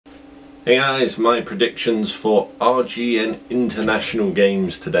Hey guys, my predictions for RGN International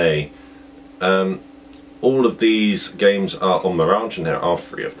games today. All of these games are on Mirage and there are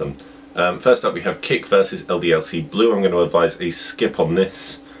 3 of them. First up we have Kick versus LDLC.Blue. I'm going to advise a skip on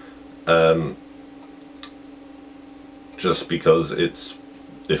this. Just because it's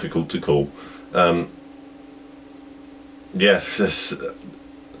difficult to call.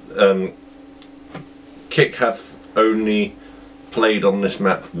 Kick have only played on this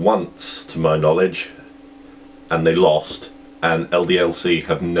map once to my knowledge and they lost, and LDLC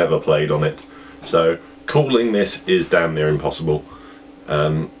have never played on it, so calling this is damn near impossible.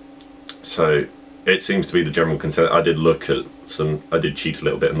 So it seems to be the general consensus. I did cheat a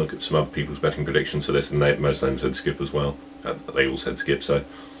little bit and look at some other people's betting predictions for this, and most of them said skip as well. They all said skip, so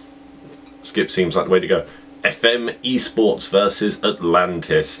skip seems like the way to go. FM eSports versus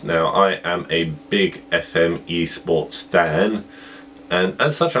Atlantis. Now I am a big FM eSports fan, and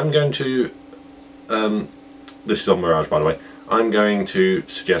as such I'm going to, this is on Mirage by the way, I'm going to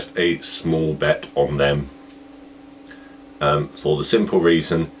suggest a small bet on them, for the simple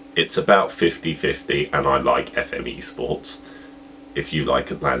reason it's about 50-50 and I like FM eSports. If you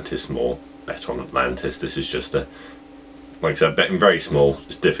like Atlantis more, bet on Atlantis. This is just a, like I said, betting very small,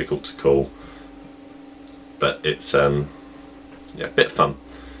 it's difficult to call. But it's yeah, a bit fun.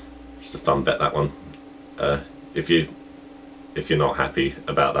 Just a fun bet, that one. If you're not happy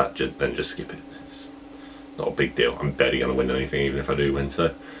about that, then just skip it. It's not a big deal. I'm barely going to win anything, even if I do win.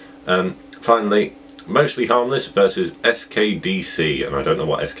 So, finally, MostlyHarmless versus SKDC, and I don't know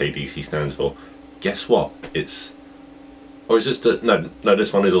what SKDC stands for. Guess what? It's, or is this the no?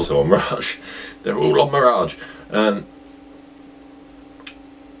 This one is also on Mirage. They're all on Mirage.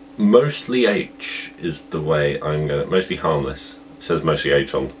 MostlyH is the way I'm going to... MostlyHarmless. It says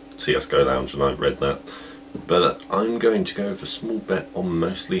MostlyH on CSGO Lounge and I've read that. But I'm going to go for a small bet on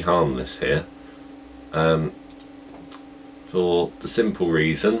MostlyHarmless here. For the simple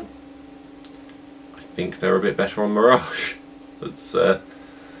reason, I think they're a bit better on Mirage. It's,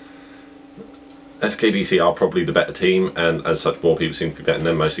 SKDC are probably the better team, and as such more people seem to be betting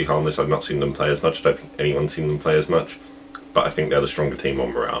them. MostlyHarmless, I've not seen them play as much. I don't think anyone's seen them play as much. But I think they're the stronger team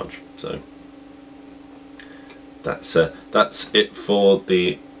on Mirage. So that's it for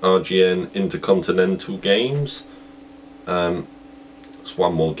the RGN Intercontinetal games. There's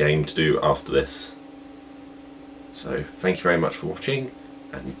one more game to do after this. So thank you very much for watching,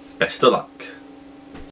 and best of luck.